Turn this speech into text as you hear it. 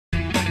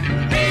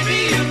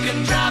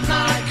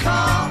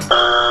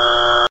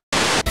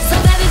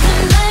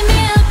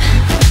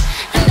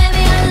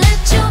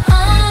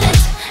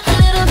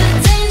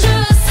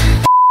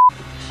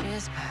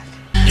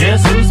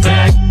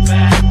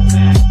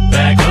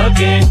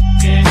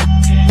rockin'.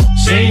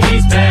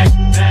 Shady's back.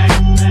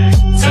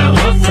 Tell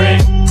a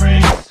friend.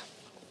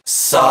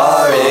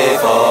 Sorry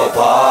for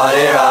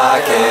party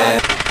rocking.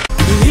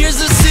 Here's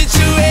the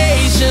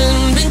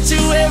situation, been to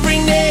every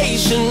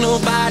nation.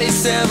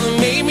 Nobody's ever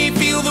made me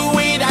feel the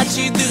way that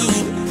you do.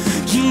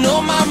 You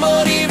know my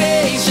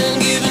motivation,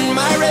 given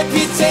my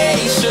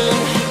reputation.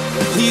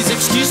 Please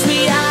excuse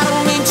me, I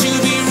don't mean to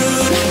be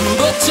rude,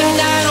 but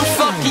tonight I'm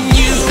fucking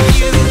you.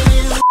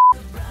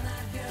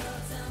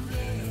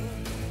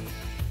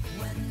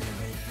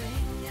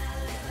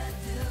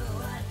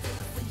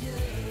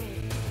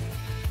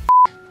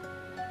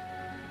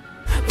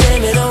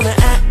 Blame it on the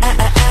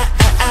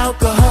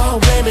alcohol,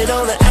 blame it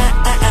on the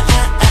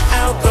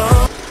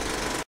alcohol.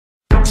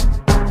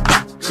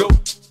 Go,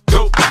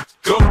 go,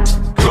 go,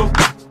 go,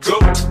 go,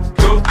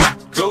 go,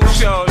 go,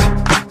 shorty,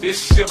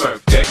 it's your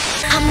birthday.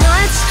 I'm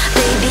nuts,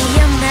 baby,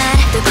 I'm mad.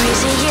 The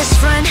craziest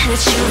run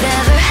that you've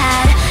ever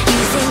had.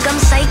 You think I'm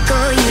psycho,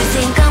 you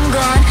think I'm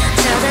gone.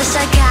 Tell the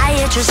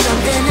psychiatrist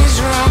something is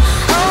wrong.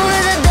 Over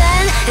the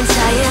bed,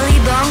 entirely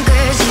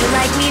bonkers. You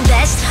like me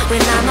best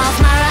when I'm off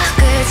my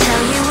rocker.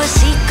 Tell you a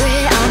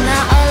secret, I'm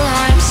not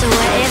alarmed. So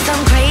what if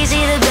I'm crazy,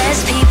 the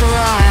best people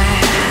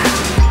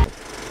are?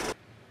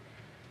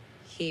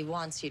 He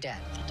wants you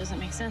dead. That doesn't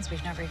make sense.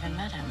 We've never even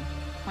met him.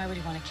 Why would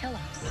he want to kill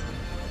us?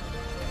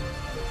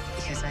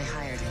 Because I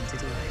hired him to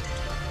do it.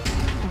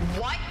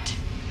 What?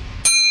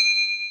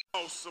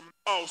 Awesome,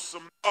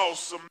 awesome,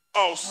 awesome,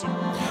 awesome.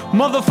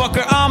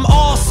 Motherfucker, I'm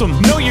awesome.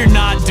 No, you're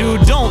not,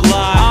 dude. Don't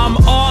lie. I'm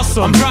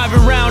awesome. I'm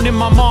driving around in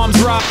my mom's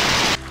ride.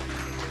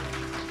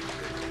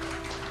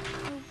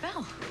 Oh,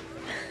 Belle.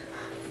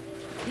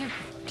 You're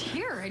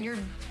here and you're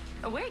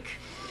awake.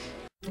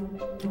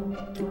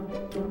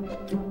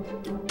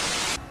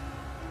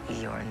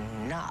 You're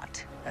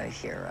not a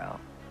hero.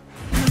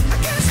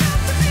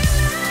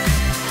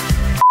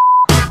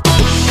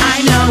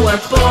 I know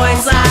what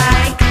boys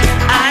like.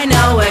 I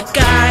know what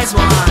guys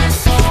want.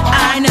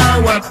 I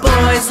know what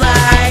boys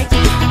like.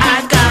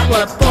 I got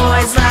what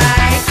boys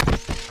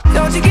like.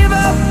 Don't you give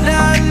up,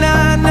 nah,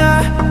 nah,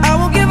 nah. I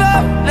won't give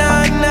up,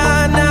 nah,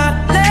 nah, nah.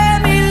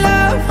 Let me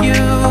love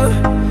you.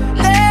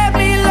 Let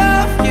me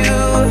love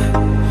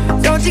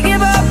you. Don't you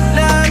give up,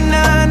 nah,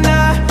 nah,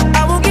 nah.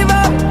 I won't give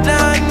up,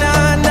 nah,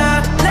 nah,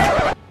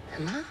 nah.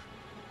 Emma?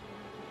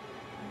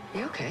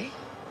 You okay?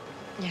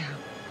 Yeah,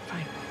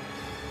 fine.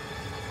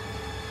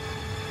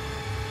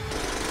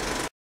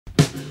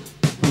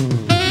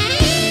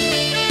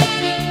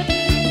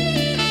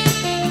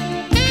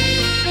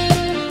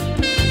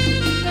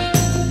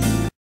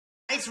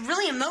 It's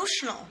really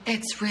emotional.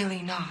 It's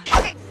really not.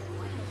 Like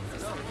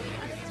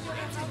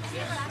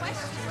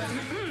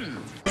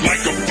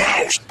a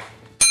mouse.